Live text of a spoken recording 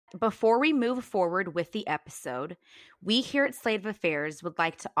Before we move forward with the episode, we here at Slate of Affairs would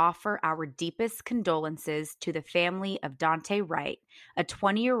like to offer our deepest condolences to the family of Dante Wright, a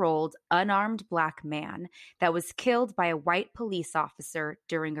 20-year-old unarmed Black man that was killed by a white police officer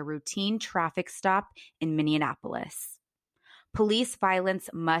during a routine traffic stop in Minneapolis. Police violence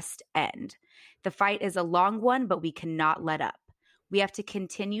must end. The fight is a long one, but we cannot let up. We have to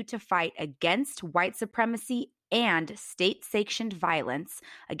continue to fight against white supremacy and state-sanctioned violence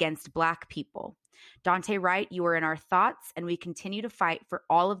against Black people. Dante Wright, you are in our thoughts, and we continue to fight for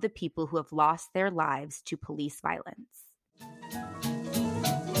all of the people who have lost their lives to police violence.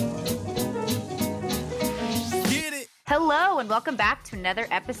 Hello, and welcome back to another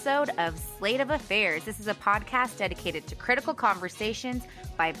episode of Slate of Affairs. This is a podcast dedicated to critical conversations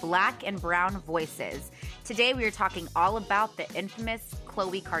by Black and brown voices. Today, we are talking all about the infamous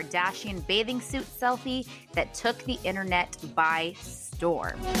Khloe Kardashian bathing suit selfie that took the internet by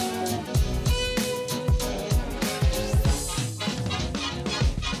storm.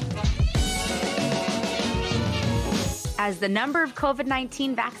 As the number of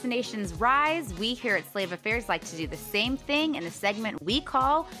COVID-19 vaccinations rise, we here at Slate of Affairs like to do the same thing in a segment we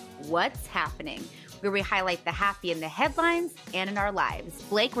call What's Happening, where we highlight the happy in the headlines and in our lives.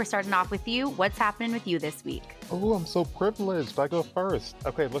 Blake, we're starting off with you. What's happening with you this week? Oh, I'm so privileged. I go first.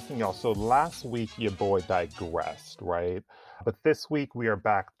 Okay, listen, y'all. So last week, your boy digressed, right? But this week, we are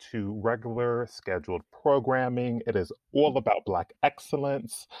back to regular scheduled programming. It is all about Black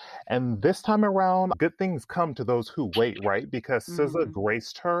excellence. And this time around, good things come to those who wait, right? Because SZA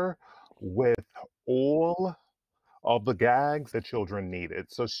graced her with all of the gags that children needed.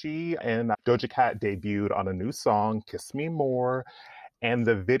 So she and Doja Cat debuted on a new song, Kiss Me More. And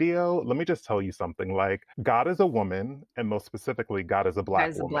the video, let me just tell you something, like, God is a woman, and most specifically, God is a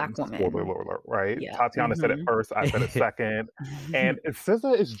Black woman. Spoiler alert, right? Yeah. Tatiana said it first, I said it second. And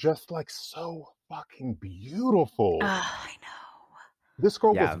SZA is just, like, so fucking beautiful. Oh, I know. This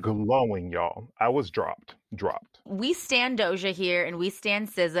girl was glowing, y'all. I was dropped. We stand Doja here, and we stand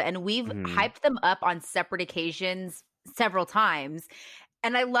SZA, and we've hyped them up on separate occasions several times.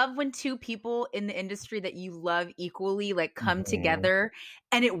 And I love when two people in the industry that you love equally like come together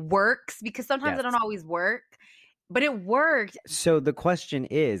and it works, because sometimes it don't always work, but it worked. So the question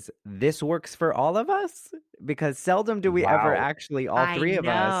is, this works for all of us? Because seldom do we ever actually, all three of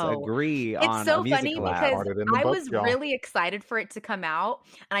us, agree on a music collab. It's so funny because I was really excited for it to come out.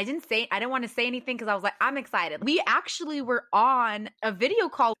 And I didn't want to say anything because I was like, I'm excited. We actually were on a video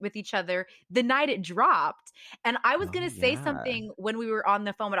call with each other the night it dropped. And I was going to say something when we were on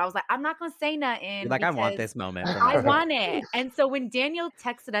the phone, but I was like, I'm not going to say nothing. Like, I want this moment. I want it. And so when Daniel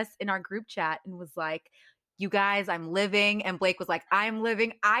texted us in our group chat and was like, you guys, I'm living. And Blake was like, I'm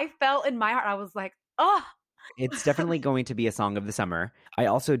living. I felt in my heart, I was like, oh. It's definitely going to be a song of the summer. I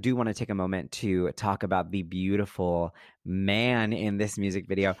also do want to take a moment to talk about the beautiful man in this music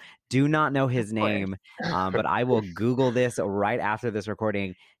video. Do not know his name, but I will Google this right after this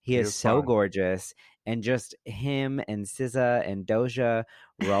recording. He is so gorgeous. And just him and SZA and Doja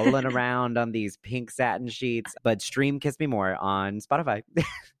rolling around on these pink satin sheets. But stream Kiss Me More on Spotify.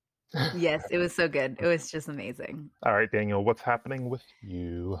 Yes, it was so good. It was just amazing. All right, Daniel, what's happening with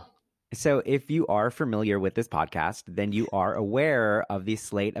you? So if you are familiar with this podcast, then you are aware of the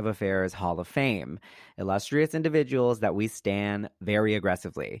Slate of Affairs Hall of Fame, illustrious individuals that we stan very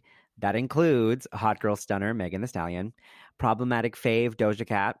aggressively. That includes hot girl stunner Megan Thee Stallion, problematic fave Doja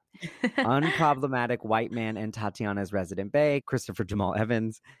Cat, unproblematic white man and Tatiana's resident bae, Christopher Jamal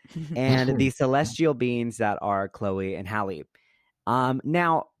Evans, and the celestial beings that are Khloe and Halle.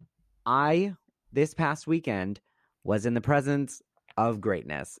 Now, I, this past weekend, was in the presence of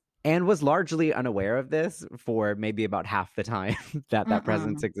greatness. And was largely unaware of this for maybe about half the time that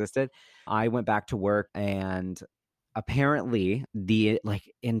presence existed. I went back to work, and apparently the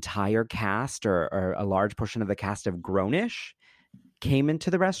entire cast or a large portion of the cast of Grownish came into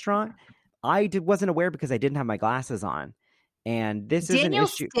the restaurant. I wasn't aware because I didn't have my glasses on. And this Daniel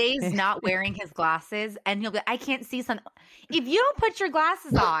is an issue. stays not wearing his glasses, and he'll be like, I can't see something. If you don't put your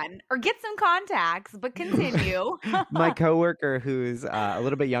glasses on or get some contacts, but continue. My coworker, who's a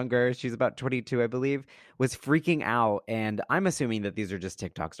little bit younger, she's about 22, I believe, was freaking out. And I'm assuming that these are just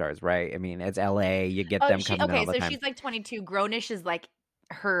TikTok stars, right? I mean, it's LA. You get them coming in all the time. Okay, so she's like 22. Grownish is like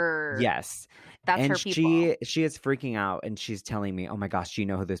her. Yes. That's and her people. She is freaking out, and she's telling me, oh my gosh, do you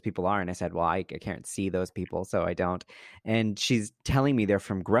know who those people are? And I said, well, I can't see those people, so I don't. And she's telling me they're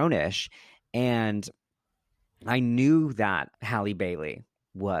from Grownish. And I knew that Halle Bailey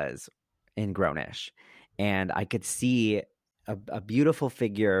was in Grownish. And I could see a beautiful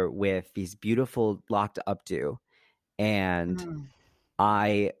figure with these beautiful locked updo. And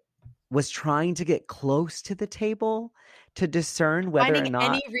I was trying to get close to the table to discern whether Finding or not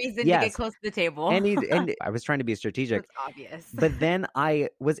any reason to get close to the table. and I was trying to be strategic. That's obvious. But then I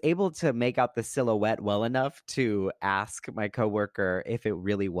was able to make out the silhouette well enough to ask my coworker if it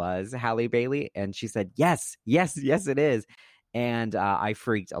really was Halle Bailey. And she said, yes, it is. And I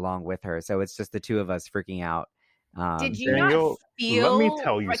freaked along with her. So it's just the two of us freaking out. Did you Daniel, not feel? let me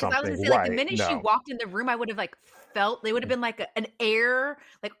tell you Because I was something. gonna say, like, the Right, minute she no. walked in the room, I would have like felt. They would have been like an air.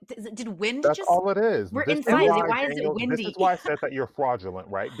 Like, did wind That's just? all it is. We're This is inside. why, Why is it Daniel, windy? This is why I said that you're fraudulent,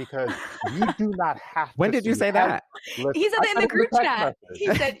 right? Because you do not have to. When did you say that? Listen, He said I that in the it group text chat. message. He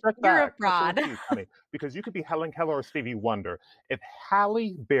said, Check "You're a back. fraud." Please, honey, because you could be Helen Keller or Stevie Wonder. If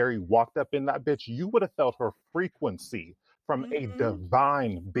Halle Berry walked up in that bitch, you would have felt her frequency from a Mhm.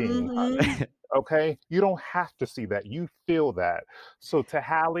 divine being. Mhm. Okay? You don't have to see that. You feel that. So to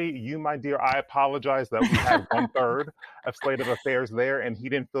Halle, you, my dear, I apologize that we had 1/3 of Slate of Affairs there and he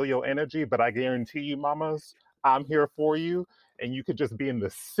didn't feel your energy, but I guarantee you, mamas, I'm here for you. And you could just be in the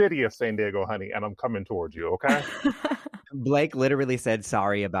city of San Diego, honey, and I'm coming towards you, okay? Blake literally said,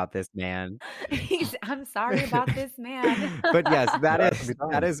 sorry about this man. I'm sorry about this man. But yes, That can be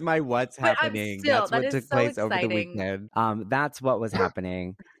that done. is my what's But I'm happening. still- That's that what is took so place over the exciting. weekend. That's what was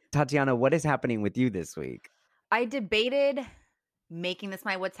happening. Tatiana, what is happening with you this week? I debated making this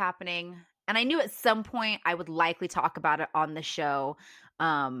my what's happening, and I knew at some point I would likely talk about it on the show.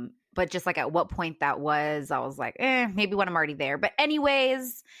 But just like at what point that was, I was like, maybe when I'm already there. But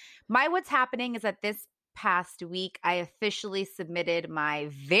anyways, my what's happening is that this past week, I officially submitted my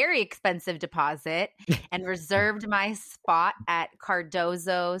very expensive deposit and reserved my spot at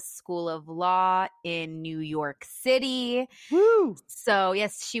Cardozo School of Law in New York City. Woo! So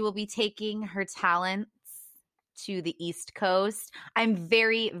yes, she will be taking her talents to the East Coast. I'm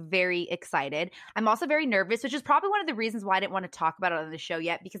very, very excited. I'm also very nervous, which is probably one of the reasons why I didn't want to talk about it on the show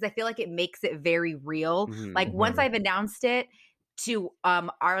yet, because I feel like it makes it very real. Mhm, Like once mhm. I've announced it to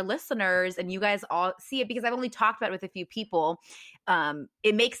our listeners and you guys all see it, because I've only talked about it with a few people,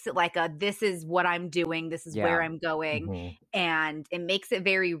 it makes it like this is what I'm doing, this is where Yeah. I'm going. Mhm. And it makes it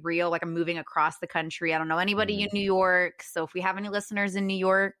very real. Like I'm moving across the country. I don't know anybody in New York. So if we have any listeners in New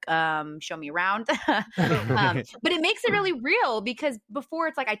York, show me around. But it makes it really real, because before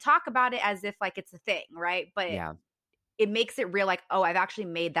it's like I talk about it as if like it's a thing, right? But Yeah. it makes it real, like, oh, I've actually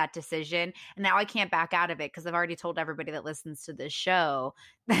made that decision. And now I can't back out of it, because I've already told everybody that listens to this show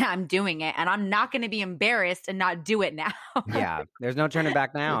that I'm doing it. And I'm not going to be embarrassed and not do it now. Yeah. There's no turning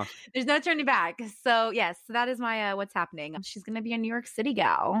back now. There's no turning back. So yes, that is my what's happening. She's going to be a New York City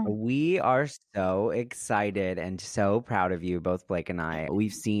gal. We are so excited and so proud of you, both Blake and I.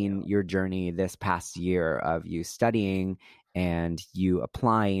 We've seen your journey this past year of you studying and you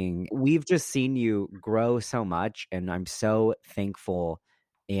applying. We've just seen you grow so much, and I'm so thankful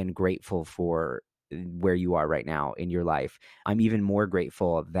and grateful for where you are right now in your life. I'm even more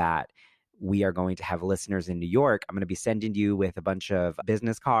grateful that we are going to have listeners in New York. I'm going to be sending you with a bunch of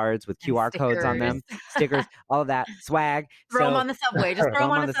business cards with And QR codes on them, stickers, all of that swag. Throw them on the subway. Just throw them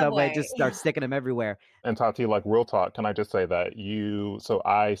on the subway. Just start sticking them everywhere. And Tati, like real talk, can I just say that so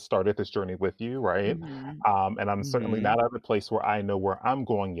I started this journey with you, right? Mhm. And I'm certainly Mhm. not at a place where I know where I'm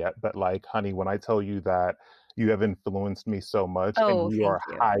going yet, but like, honey, when I tell you that you have influenced me so much Oh, and you are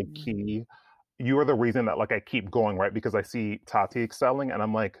thank you. high key, you are the reason that like I keep going, right? Because I see Tati excelling and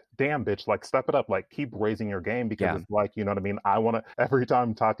I'm like, damn bitch, like step it up, like keep raising your game, because Yeah. it's like, you know what I mean? I want to, every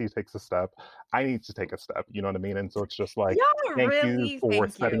time Tati takes a step, I need to take a step, you know what I mean? And so it's just like, Y'all thank really you for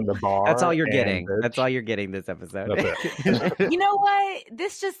setting the bar. That's all you're and getting. bitch, That's all you're getting this episode. That's it. You know what?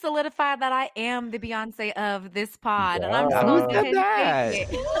 This just solidified that I am the Beyonce of this pod. And I'm Yeah. so Who go said ahead and take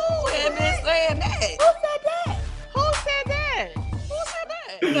that? it. Who had been saying that? Who said that? Who said that? Who said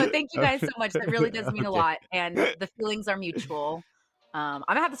that? No, thank you guys so much. That really does mean a Okay. lot. And the feelings are mutual. I'm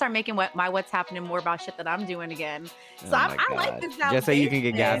gonna have to start making what's happening more about shit that I'm doing again. So Oh I my like God. this Just so you can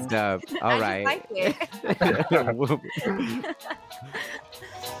get validation. gassed up. All I right. just like it.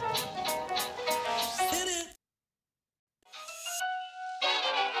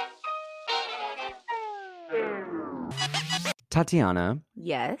 Tatiana,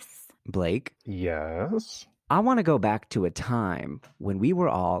 Yes. Blake, Yes. I want to go back to a time when we were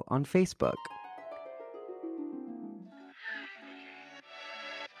all on Facebook.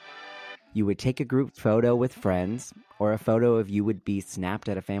 You would take a group photo with friends, or a photo of you would be snapped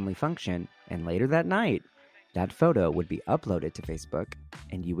at a family function, and later that night, that photo would be uploaded to Facebook,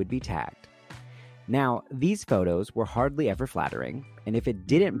 and you would be tagged. Now, these photos were hardly ever flattering, and if it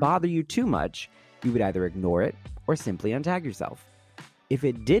didn't bother you too much, you would either ignore it or simply untag yourself. If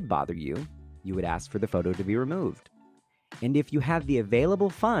it did bother you, you would ask for the photo to be removed. And if you had the available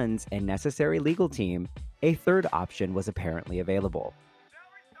funds and necessary legal team, a third option was apparently available.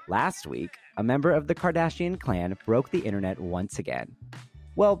 Last week, a member of the Kardashian clan broke the internet once again.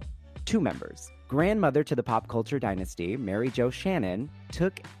 Well, two members. Grandmother to the pop culture dynasty, Mary Jo Shannon,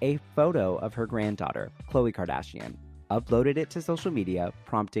 took a photo of her granddaughter, Khloe Kardashian, uploaded it to social media,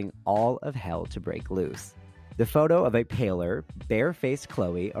 prompting all of hell to break loose. The photo of a paler, bare-faced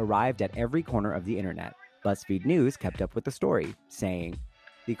Khloe arrived at every corner of the internet. BuzzFeed News kept up with the story, saying,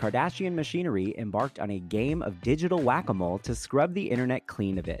 "The Kardashian machinery embarked on a game of digital whack-a-mole to scrub the internet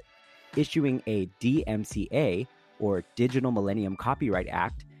clean of it, issuing a DMCA, or Digital Millennium Copyright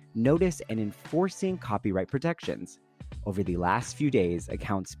Act, notice and enforcing copyright protections. Over the last few days,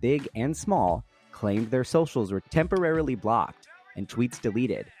 accounts big and small claimed their socials were temporarily blocked and tweets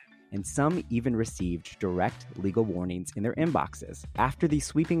deleted, and some even received direct legal warnings in their inboxes. After the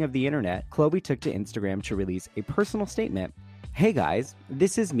sweeping of the internet, Khloe took to Instagram to release a personal statement. Hey guys,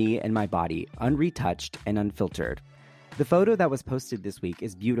 this is me and my body, unretouched and unfiltered. The photo that was posted this week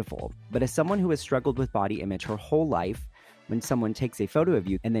is beautiful, but as someone who has struggled with body image her whole life, when someone takes a photo of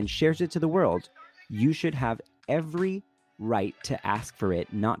you and then shares it to the world, you should have every right to ask for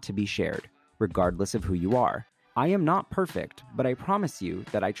it not to be shared, regardless of who you are. I am not perfect, but I promise you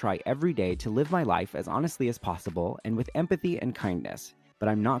that I try every day to live my life as honestly as possible and with empathy and kindness. But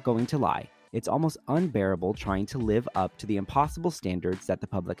I'm not going to lie. It's almost unbearable trying to live up to the impossible standards that the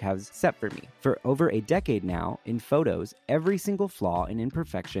public has set for me. For over a decade now, in photos, every single flaw and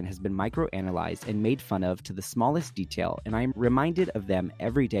imperfection has been microanalyzed and made fun of to the smallest detail, and I am reminded of them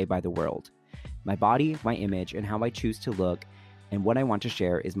every day by the world. My body, my image, and how I choose to look and what I want to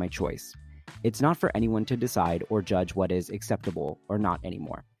share is my choice. It's not for anyone to decide or judge what is acceptable or not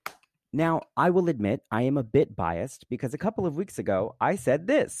anymore. Now, I will admit I am a bit biased because a couple of weeks ago, I said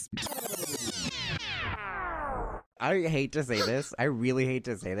this. I hate to say this. I really hate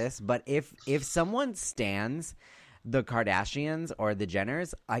to say this. But if someone stans the Kardashians or the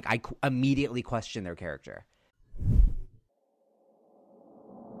Jenners, I immediately question their character.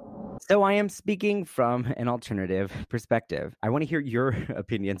 So I am speaking from an alternative perspective. I want to hear your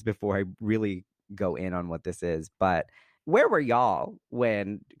opinions before I really go in on what this is. But where were y'all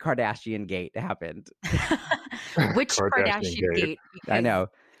when Kardashian Gate happened? Which Kardashian Gate? I know.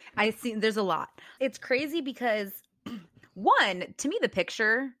 I see there's a lot. It's crazy because one, to me, the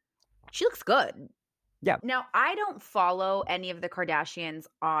picture, she looks good. Yeah. Now, I don't follow any of the Kardashians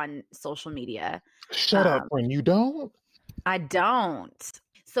on social media. Shut up, friend. You don't? I don't.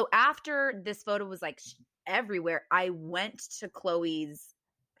 So after this photo was like everywhere, I went to Khloe's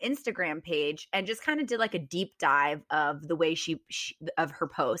Instagram page and just kind of did like a deep dive of the way she of her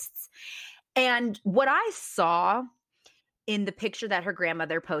posts. And what I saw in the picture that her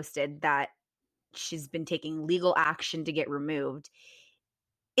grandmother posted that she's been taking legal action to get removed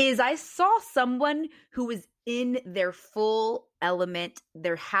is I saw someone who was in their full element,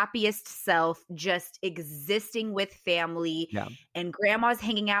 their happiest self, just existing with family, and grandma's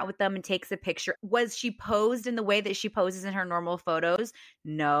hanging out with them and takes a picture. Was she posed in the way that she poses in her normal photos?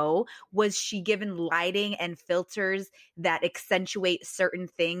 No. Was she given lighting and filters that accentuate certain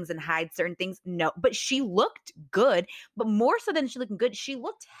things and hide certain things? No. But she looked good, but more so than she looked good, she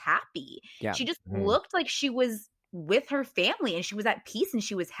looked happy. Yeah. She just looked like she was with her family and she was at peace and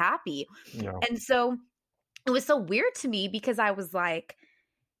she was happy. Yeah. And so it was so weird to me because I was like,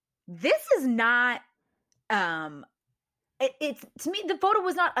 this is not, it's to me, the photo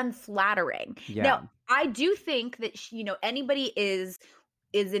was not unflattering. Yeah. Now, I do think that, anybody is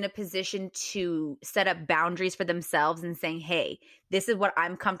in a position to set up boundaries for themselves and saying, hey, this is what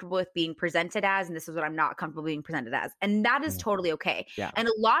I'm comfortable with being presented as, and this is what I'm not comfortable being presented as. And that is totally okay. Yeah. And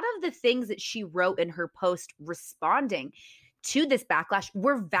a lot of the things that she wrote in her post responding to this backlash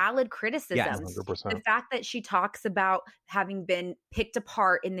were valid criticisms. Yes, 100%. The fact that she talks about having been picked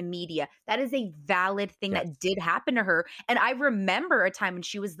apart in the media, that is a valid thing that did happen to her. And I remember a time when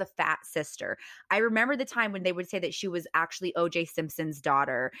she was the fat sister. I remember the time when they would say that she was actually O.J. Simpson's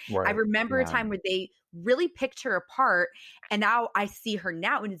daughter. Right. I remember a time where they really picked her apart, and now I see her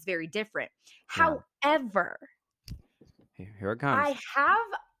now and it's very different. Yeah. However, here it comes. I have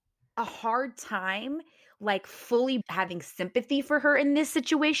a hard time fully having sympathy for her in this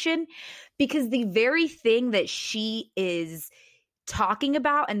situation, because the very thing that she is talking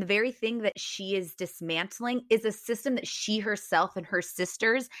about and the very thing that she is dismantling is a system that she herself and her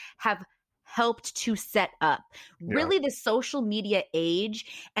sisters have helped to set up. Really, the social media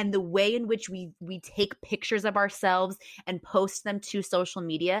age and the way in which we take pictures of ourselves and post them to social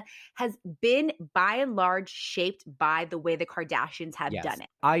media has been by and large shaped by the way the Kardashians have done it.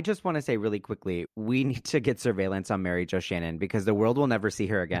 I just want to say really quickly, we need to get surveillance on Mary Jo Shannon because the world will never see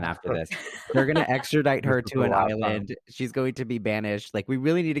her again after this. They're going to extradite her to an island. She's going to be banished. Like, we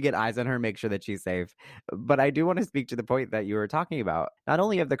really need to get eyes on her, make sure that she's safe. But I do want to speak to the point that you were talking about. Not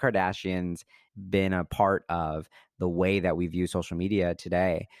only have the Kardashians been a part of the way that we view social media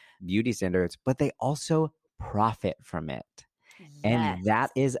today, beauty standards, but they also profit from it. And that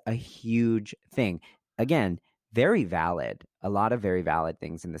is a huge thing. Again, very valid, a lot of very valid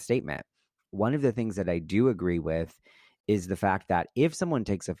things in the statement. One of the things that I do agree with is the fact that if someone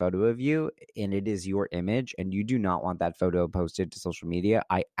takes a photo of you and it is your image and you do not want that photo posted to social media,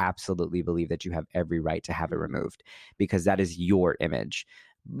 I absolutely believe that you have every right to have it removed because that is your image.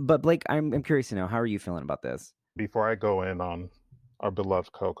 But Blake, I'm curious to know, how are you feeling about this? Before I go in on our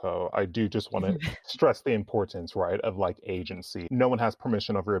beloved Coco, I do just want to stress the importance, right, of like agency. No one has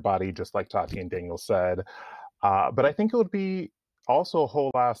permission over your body, just like Tati and Daniel said. But I think it would be also a whole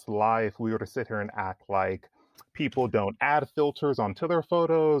ass lie if we were to sit here and act like people don't add filters onto their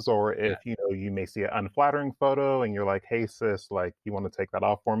photos, or if, you know, you may see an unflattering photo and you're like, hey, sis, like, you want to take that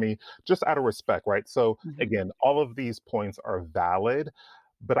off for me? Just out of respect, right? So again, all of these points are valid.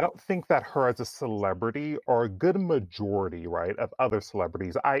 But I don't think that her as a celebrity or a good majority, right, of other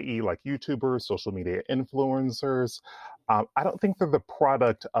celebrities, i.e. like YouTubers, social media influencers, I don't think they're the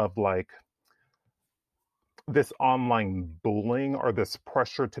product of like this online bullying or this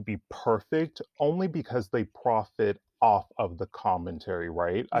pressure to be perfect only because they profit off of the commentary,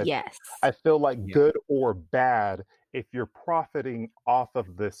 right? I feel like good or bad, if you're profiting off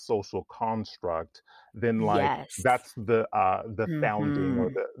of this social construct, then like that's the founding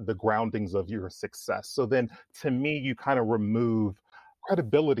or the groundings of your success. So then to me, you kind of remove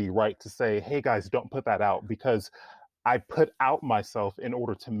credibility, right? To say, hey guys, don't put that out because I put out myself in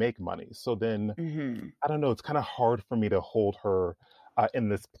order to make money. So then I don't know, it's kind of hard for me to hold her in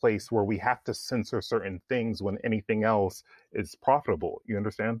this place where we have to censor certain things when anything else is profitable. You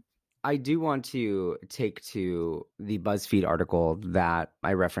understand? I do want to take to the BuzzFeed article that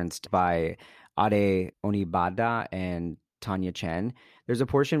I referenced by Ade Onibada and Tanya Chen. There's a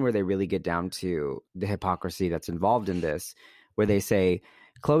portion where they really get down to the hypocrisy that's involved in this, where they say,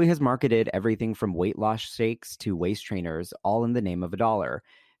 Khloe has marketed everything from weight loss shakes to waist trainers, all in the name of $1.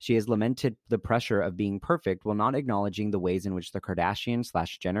 She has lamented the pressure of being perfect while not acknowledging the ways in which the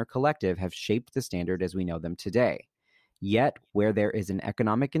Kardashian/Jenner collective have shaped the standard as we know them today. Yet, where there is an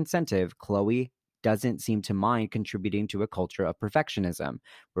economic incentive, Khloe doesn't seem to mind contributing to a culture of perfectionism,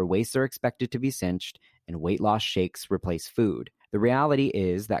 where waists are expected to be cinched and weight loss shakes replace food. The reality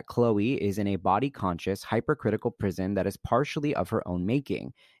is that Khloe is in a body-conscious, hypercritical prison that is partially of her own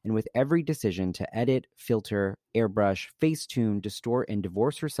making, and with every decision to edit, filter, airbrush, Facetune, distort, and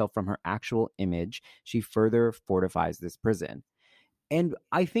divorce herself from her actual image, she further fortifies this prison. And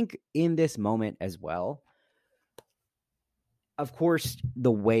I think in this moment as well, of course,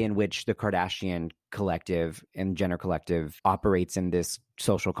 the way in which the Kardashian collective and Jenner collective operates in this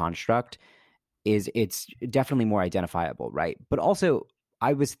social construct it's definitely more identifiable, right? But also,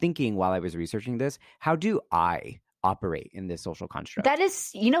 I was thinking while I was researching this, how do I operate in this social construct? That is,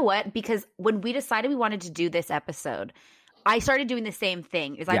 you know what? Because when we decided we wanted to do this episode, I started doing the same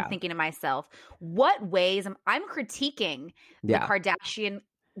thing. I'm thinking to myself, what ways I'm critiquing the Kardashian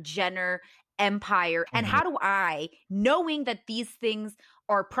Jenner empire, and how do I, knowing that these things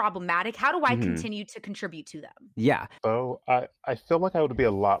are problematic, how do I continue to contribute to them? Yeah. So I feel like I would be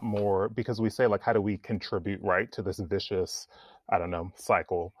a lot more, because we say like, how do we contribute, right, to this vicious, I don't know,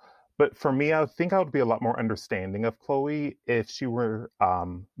 cycle. But for me, I think I would be a lot more understanding of Khloe if she were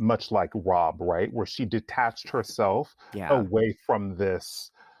much like Rob, right, where she detached herself away from this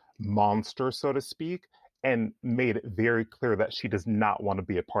monster, so to speak, and made it very clear that she does not want to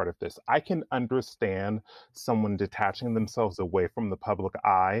be a part of this. I can understand someone detaching themselves away from the public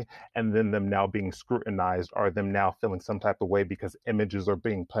eye and then them now being scrutinized, or them now feeling some type of way because images are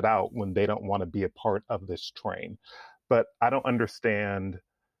being put out when they don't want to be a part of this train. But I don't understand,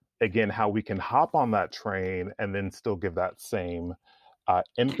 again, how we can hop on that train and then still give that same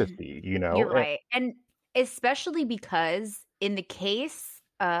empathy, you know? You're right. And especially because in the case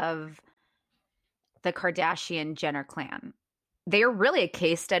of the Kardashian Jenner clan, they are really a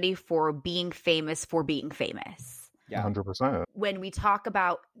case study for being famous for being famous. Yeah, 100%. When we talk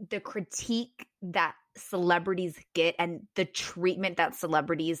about the critique that celebrities get and the treatment that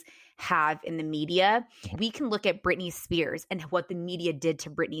celebrities have in the media. We can look at Britney Spears and what the media did to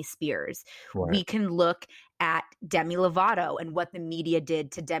Britney Spears. Right. We can look at Demi Lovato and what the media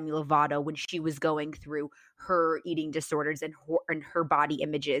did to Demi Lovato when she was going through her eating disorders and her body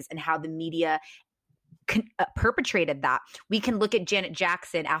images, and how the media perpetrated that. We can look at Janet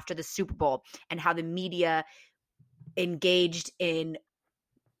Jackson after the Super Bowl and how the media engaged in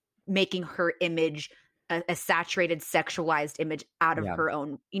making her image a saturated, sexualized image out of her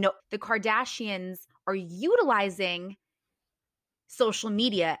own. You know, the Kardashians are utilizing social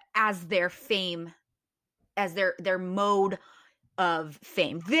media as their fame, as their mode of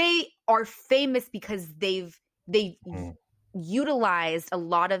fame. They are famous because they've utilized a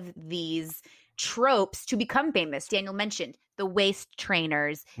lot of these tropes to become famous. Daniel mentioned the waist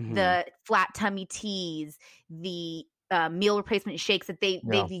trainers, the flat tummy tees, the meal replacement shakes that they've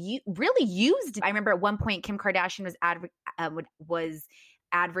really used. I remember at one point Kim Kardashian was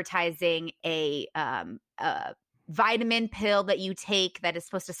advertising a vitamin pill that you take that is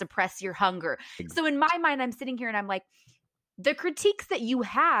supposed to suppress your hunger. So in my mind, I'm sitting here and I'm like, the critiques that you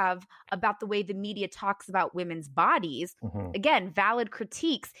have about the way the media talks about women's bodies, again, valid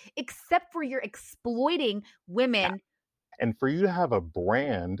critiques, except for you're exploiting women. And for you to have a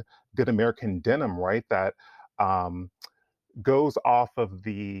brand, Good American Denim, right, that goes off of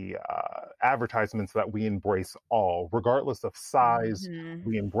the advertisements that we embrace all, regardless of size.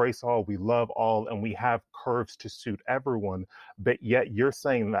 We embrace all, we love all, and we have curves to suit everyone. But yet you're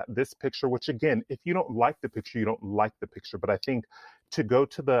saying that this picture, which again, if you don't like the picture, you don't like the picture. But I think to go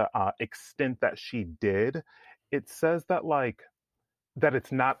to the extent that she did, it says that that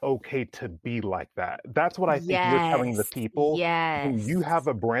it's not okay to be like that. That's what I think you're telling the people. Yes. You have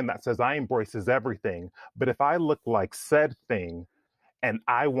a brand that says I embraces everything, but if I look like said thing and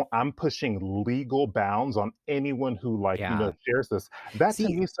I'm pushing legal bounds on anyone who shares this, that to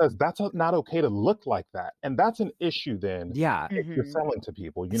me says that's not okay to look like that. And that's an issue then if you're selling to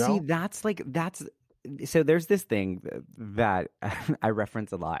people, you know? See, so there's this thing that I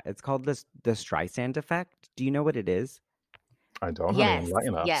reference a lot. It's called the Streisand effect. Do you know what it is? I don't. Yes.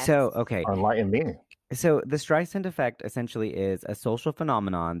 Enlighten us. Yes. So, okay. Enlighten me. So the Streisand effect essentially is a social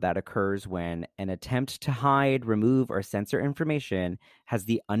phenomenon that occurs when an attempt to hide, remove, or censor information has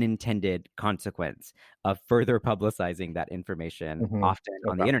the unintended consequence of further publicizing that information, often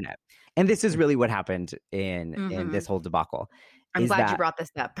on the internet. And this is really what happened in this whole debacle. I'm glad you brought this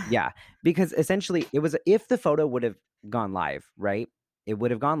up. Yeah, because essentially it was, if the photo would have gone live, right? It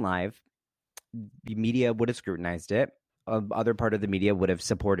would have gone live. The media would have scrutinized it. Other part of the media would have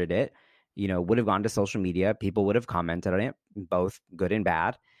supported it, would have gone to social media. People would have commented on it, both good and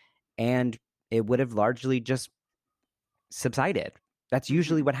bad. And it would have largely just subsided. That's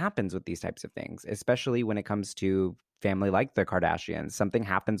usually what happens with these types of things, especially when it comes to family like the Kardashians. Something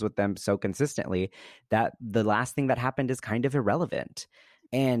happens with them so consistently that the last thing that happened is kind of irrelevant.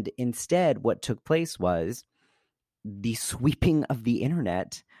 And instead, what took place was the sweeping of the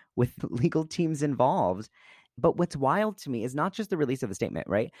internet with legal teams involved. But what's wild to me is not just the release of the statement,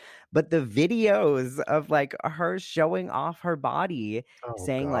 right? But the videos of her showing off her body,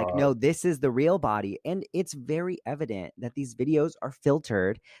 saying no, this is the real body. And it's very evident that these videos are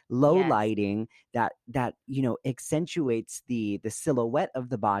filtered, low lighting, that accentuates the silhouette of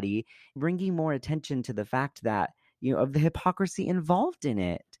the body, bringing more attention to the fact that, of the hypocrisy involved in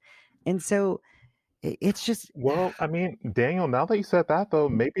it. And so it's just... Well, I mean, Daniel, now that you said that, though,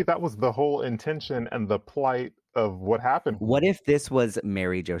 maybe that was the whole intention and the plight of what happened. What if this was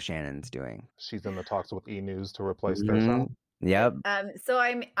Mary Jo Shannon's doing? She's in the talks with E! News to replace Gershon. Yep. So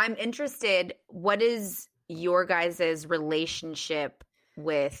I'm interested, what is your guys' relationship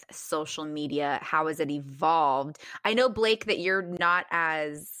with social media? How has it evolved? I know, Blake, that you're not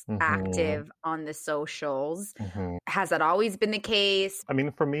as active on the socials. Has that always been the case? I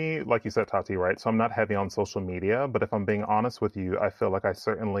mean, for me, like you said, Tati, right? So I'm not heavy on social media, but if I'm being honest with you, I feel like I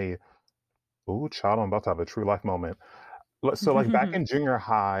certainly... Ooh, child, I'm about to have a true life moment. So back in junior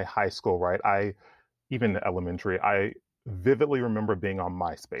high, high school, right? Even elementary, I vividly remember being on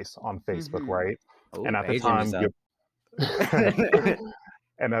MySpace, on Facebook, right? Ooh, and at the time,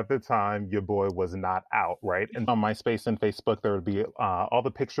 and at the time, your boy was not out, right? And on MySpace and Facebook, there would be all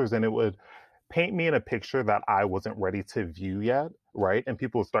the pictures, and it would paint me in a picture that I wasn't ready to view yet. right? And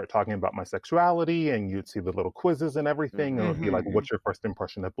people would start talking about my sexuality, and you'd see the little quizzes and everything. And it would be like, Mhm. what's your first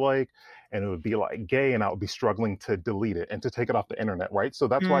impression of Blake? And it would be like gay, and I would be struggling to delete it and to take it off the internet, right? So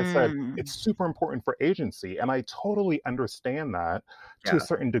that's why I said Mm. it's super important for agency. And I totally understand that to a Yeah.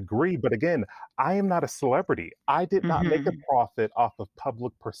 certain degree. But again, I am not a celebrity. I did not make a Mhm. profit off of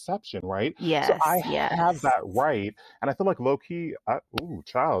public perception, right? So Yes, I have yes. that right. And I feel like low key, ooh,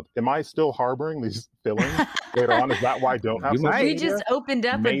 child, am I still harboring these feelings later on? Is that why I don't have You social might. We media? just opened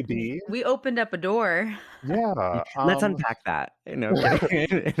up Maybe. a door. Yeah. Let's unpack that. No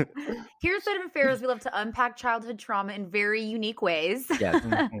kidding. Here at State of Affairs, we love to unpack childhood trauma in very unique ways. Yes.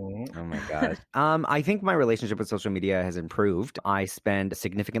 Mhm. Oh my gosh. I think my relationship with social media has improved. I spend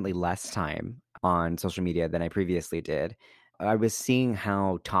significantly less time on social media than I previously did. I was seeing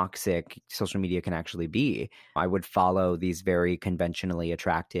how toxic social media can actually be. I would follow these very conventionally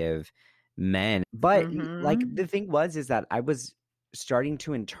attractive men. But like Mhm. the thing was is that I was starting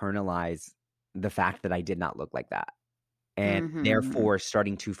to internalize the fact that I did not look like that. And Mhm. therefore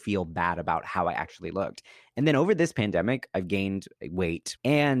starting to feel bad about how I actually looked. And then over this pandemic, I've gained weight,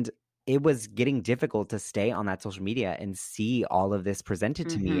 and it was getting difficult to stay on that social media and see all of this presented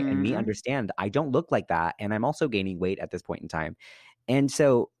to me and me Mhm. understand I don't look like that. And I'm also gaining weight at this point in time. And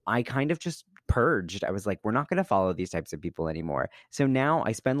so I kind of just purged. I was like, we're not going to follow these types of people anymore. So now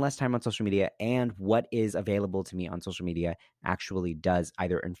I spend less time on social media, and what is available to me on social media actually does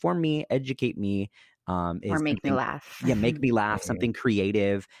either inform me, educate me, Or is make me something, laugh. yeah, make me laugh, Mhm. something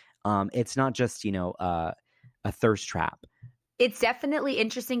creative. It's not just, a thirst trap. It's definitely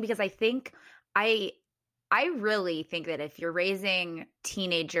interesting because I I really think that if you're raising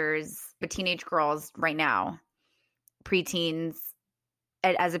teenagers, but teenage girls right now, preteens,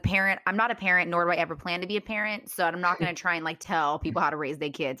 as a parent, I'm not a parent, nor do I ever plan to be a parent. So I'm not going to try and like tell people how to raise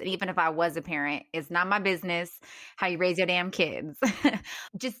their kids. And even if I was a parent, it's not my business how you raise your damn kids.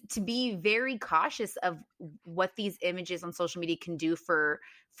 Just to be very cautious of what these images on social media can do for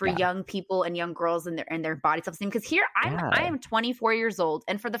Yeah. young people and young girls and their body self-esteem. Because here Yeah. I am 24 years old,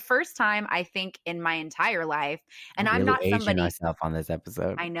 and for the first time I think in my entire life, and I'm Really not aging somebody. ourselves on this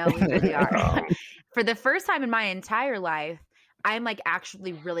episode. I know we really are. Yeah. For the first time in my entire life, I'm like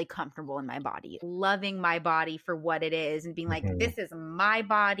actually really comfortable in my body, loving my body for what it is and being like, Mhm. this is my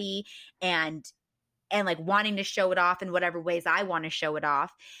body, and like wanting to show it off in whatever ways I want to show it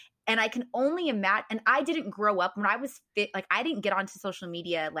off. And I can only imagine, and I didn't grow up when I was fit, like I didn't get onto social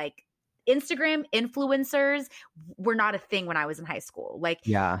media like Instagram influencers were not a thing when I was in high school. Like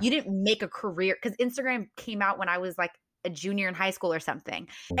Yeah. you didn't make a career because Instagram came out when I was like a junior in high school or something.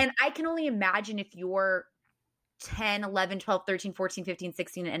 And I can only imagine if you're 10, 11, 12, 13, 14, 15,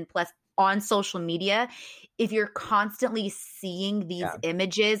 16, and plus on social media, if you're constantly seeing these Yeah.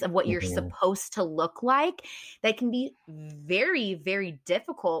 images of what you're Mhm. supposed to look like, that can be very, very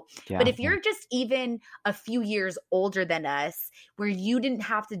difficult. Yeah. But if you're just even a few years older than us, where you didn't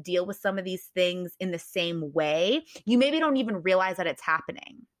have to deal with some of these things in the same way, you maybe don't even realize that it's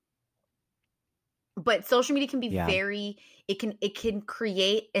happening. But social media can be Yeah. it can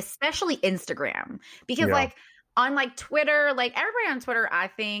create, especially Instagram, because Yeah. like on like Twitter, like everybody on Twitter, I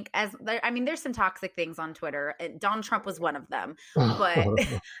think there's some toxic things on Twitter. Donald Trump was one of them, but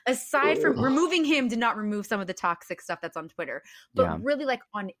aside from removing him, did not remove some of the toxic stuff that's on Twitter. But Yeah. really, like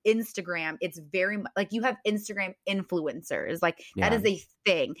on Instagram, it's very like you have Instagram influencers, like that Yeah. is a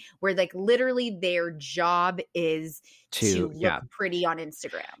thing where like literally their job is to look Yeah. pretty on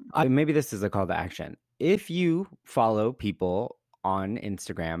Instagram. Maybe this is a call to action. If you follow people on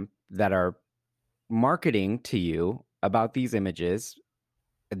Instagram that are marketing to you about these images,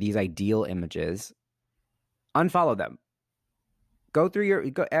 these ideal images, unfollow them.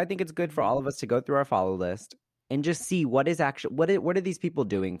 I think it's good for all of us to go through our follow list and just see what is actually what are these people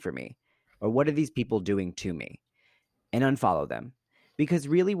doing for me, or what are these people doing to me, and unfollow them. Because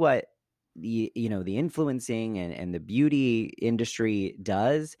really what the influencing and the beauty industry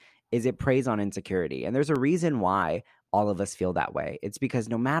does is it preys on insecurity. And there's a reason why all of us feel that way. It's because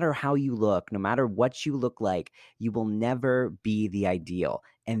no matter how you look, no matter what you look like, you will never be the ideal.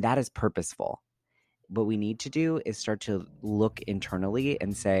 And that is purposeful. What we need to do is start to look internally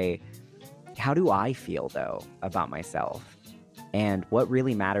and say, how do I feel though about myself? And what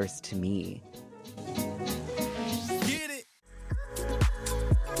really matters to me?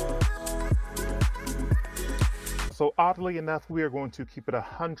 So oddly enough, we are going to keep it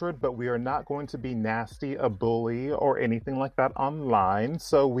 100, but we are not going to be nasty, a bully, or anything like that online.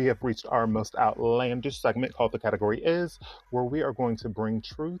 So we have reached our most outlandish segment called The Category Is, where we are going to bring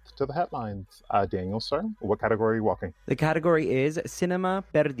truth to the headlines. Daniel, sir, what category are you walking? The category is Cinema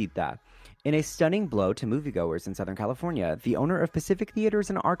Perdita. In a stunning blow to moviegoers in Southern California, the owner of Pacific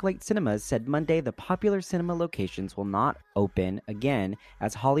Theaters and ArcLight Cinemas said Monday the popular cinema locations will not open again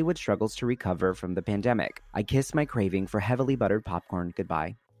as Hollywood struggles to recover from the pandemic. I kiss my craving for heavily buttered popcorn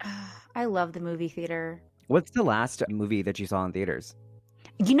goodbye. I love the movie theater. What's the last movie that you saw in theaters?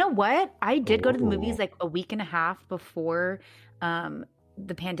 You know what? I did go to the Ooh. movies like a week and a half before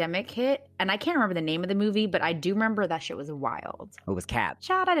the pandemic hit. And I can't remember the name of the movie, but I do remember that shit was wild. It was Cats.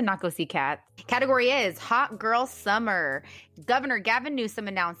 Child, I did not go see Cats. Category is Hot Girl Summer. Governor Gavin Newsom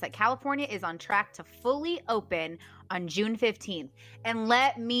announced that California is on track to fully open on June 15th. And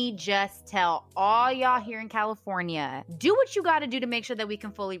let me just tell all y'all here in California, do what you got to do to make sure that we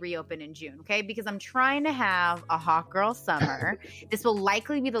can fully reopen in June, okay? Because I'm trying to have a hot girl summer. This will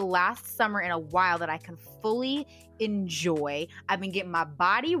likely be the last summer in a while that I can fully enjoy. I've been getting my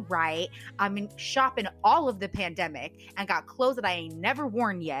body right. I've been shopping all of the pandemic and got clothes that I ain't never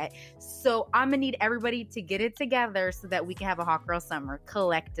worn yet. So I'm gonna need everybody to get it together so that we can have a hot girl summer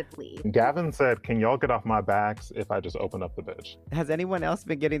collectively. Gavin said, can y'all get off my backs if I just open up the bitch? Has anyone else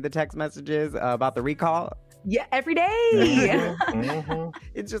been getting the text messages about the recall? Yeah, every day. Mhm.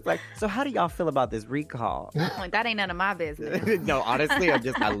 It's just like, so how do y'all feel about this recall? Like, that ain't none of my business. No, honestly,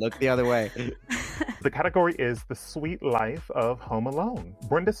 I look the other way. The category is The Sweet Life of Home Alone.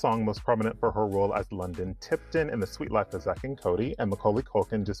 Brenda Song, most prominent for her role as London Tipton in The Sweet Life of Zack and Cody, and Macaulay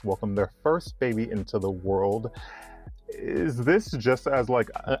Culkin just welcomed their first baby into the world. Is this just as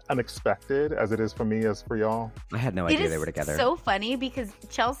unexpected as it is for me as for y'all? I had no idea they were together. It's so funny because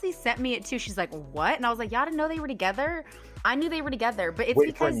Chelsea sent me it too. She's like, what? And I was like, y'all didn't know they were together? I knew they were together, but it's Wait,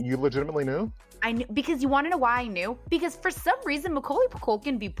 because friend, you legitimately knew? I knew, because you want to know why I knew? Because for some reason, Macaulay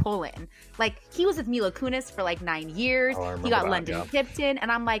Culkin be pulling. Like, he was with Mila Kunis for 9 years. Oh, I remember He got that, London yeah. Tipton.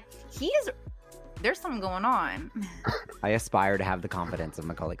 And I'm like, there's something going on. I aspire to have the confidence of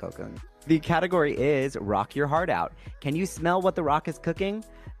Macaulay Culkin. The category is Rock Your Heart Out. Can you smell what The Rock is cooking?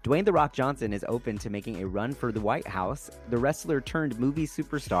 Dwayne The Rock Johnson is open to making a run for the White House. The wrestler turned movie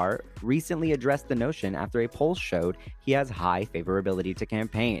superstar recently addressed the notion after a poll showed he has high favorability to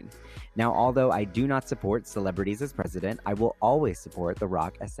campaign. Now, although I do not support celebrities as president, I will always support The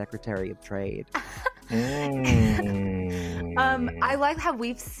Rock as Secretary of Trade. I like how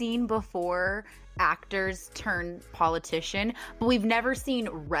we've seen before actors turn politician, but we've never seen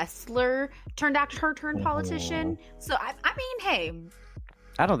wrestler turned actor turned politician. So I mean, hey,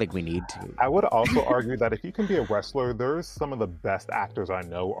 I don't think we need to. I would also argue that if you can be a wrestler, there's some of the best actors I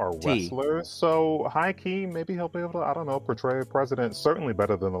know are wrestlers. So high key, maybe he'll be able to, I don't know, portray a president certainly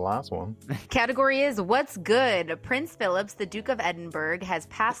better than the last one. Category is What's Good? Prince Philip, the Duke of Edinburgh, has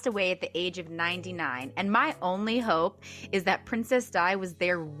passed away at the age of 99. And my only hope is that Princess Di was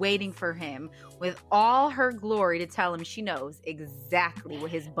there waiting for him with all her glory to tell him she knows exactly what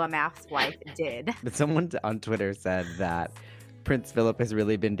his bum-ass wife did. But someone on Twitter said that Prince Philip has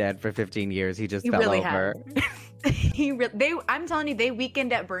really been dead for 15 years. He just fell really over. I'm telling you, they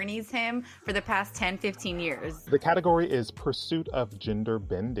Weekend at Bernie's him for the past 10, 15 years. The category is Pursuit of Gender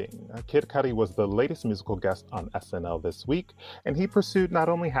Bending. Kid Cudi was the latest musical guest on SNL this week, and he pursued not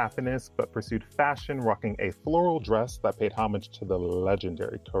only happiness, but pursued fashion, rocking a floral dress that paid homage to the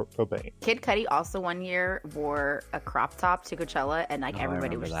legendary Kurt Cobain. Kid Cudi also one year wore a crop top to Coachella, and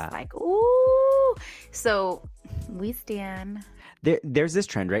everybody was just that. like, ooh. So we stand. There's this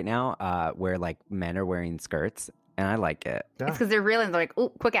trend right now where men are wearing skirts, and I like it. Yeah, It's because they're real and they're like, ooh,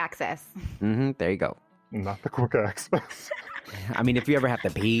 quick access. There you go. not the quick access. I mean, if you ever have to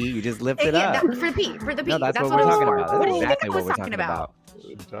pee, you just lift it up. For the pee. No, that's what what we're it was talking for. about. What That's do you think exactly I what was we're talking talking about?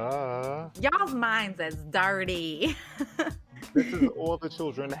 Duh. Y'all's minds as dirty. This is all the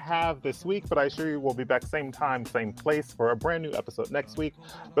children have this week, but I assure you we'll be back same time, same place for a brand new episode next week.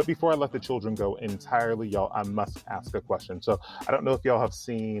 But before I let the children go entirely, y'all, I must ask a question. So I don't know if y'all have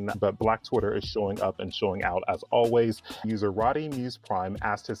seen, but Black Twitter is showing up and showing out as always. User Roddy Muse Prime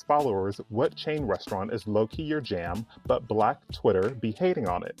asked his followers, what chain restaurant is low-key your jam, but Black Twitter be hating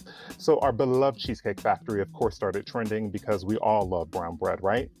on it? So our beloved Cheesecake Factory, of course, started trending because we all love brown bread,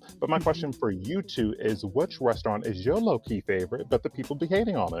 right? But my question for you two is, which restaurant is your low-key favorite, but the people be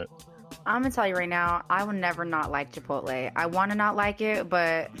hating on it? I'm going to tell you right now, I will never not like Chipotle. I want to not like it,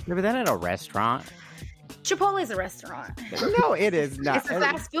 but Yeah, but that ain't a restaurant. Chipotle is a restaurant. No, it is not. It's a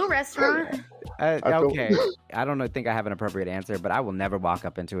fast food restaurant. Okay. I don't think I have an appropriate answer, but I will never walk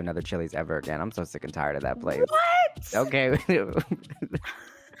up into another Chili's ever again. I'm so sick and tired of that place. What? Okay.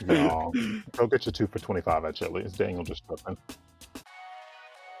 No. Go get your 2 for $25 at Chili's. Daniel just tripping.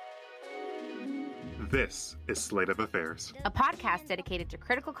 This is Slate of Affairs, a podcast dedicated to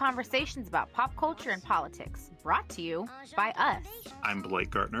critical conversations about pop culture and politics, brought to you by us. I'm Blake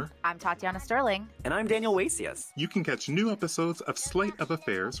Gartner. I'm Tatiana Sterling. And I'm Daniel Wacius. You can catch new episodes of Slate of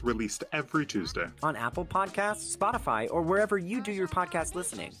Affairs released every Tuesday on Apple Podcasts, Spotify, or wherever you do your podcast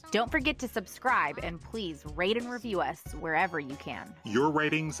listening. Don't forget to subscribe and please rate and review us wherever you can. Your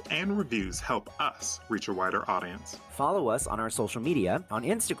ratings and reviews help us reach a wider audience. Follow us on our social media, on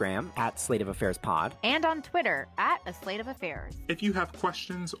Instagram at Slate of Affairs Pod, and on Twitter at A Slate of Affairs. If you have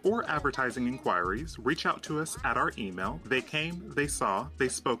questions or advertising inquiries, reach out to us at our email,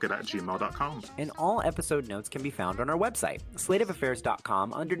 theycame.theysaw.theyspokeit@gmail.com. And all episode notes can be found on our website,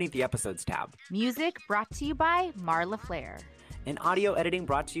 slateofaffairs.com, underneath the episodes tab. Music brought to you by Marla Flair. And audio editing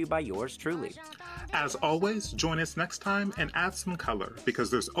brought to you by yours truly. As always, join us next time and add some color,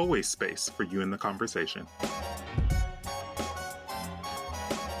 because there's always space for you in the conversation.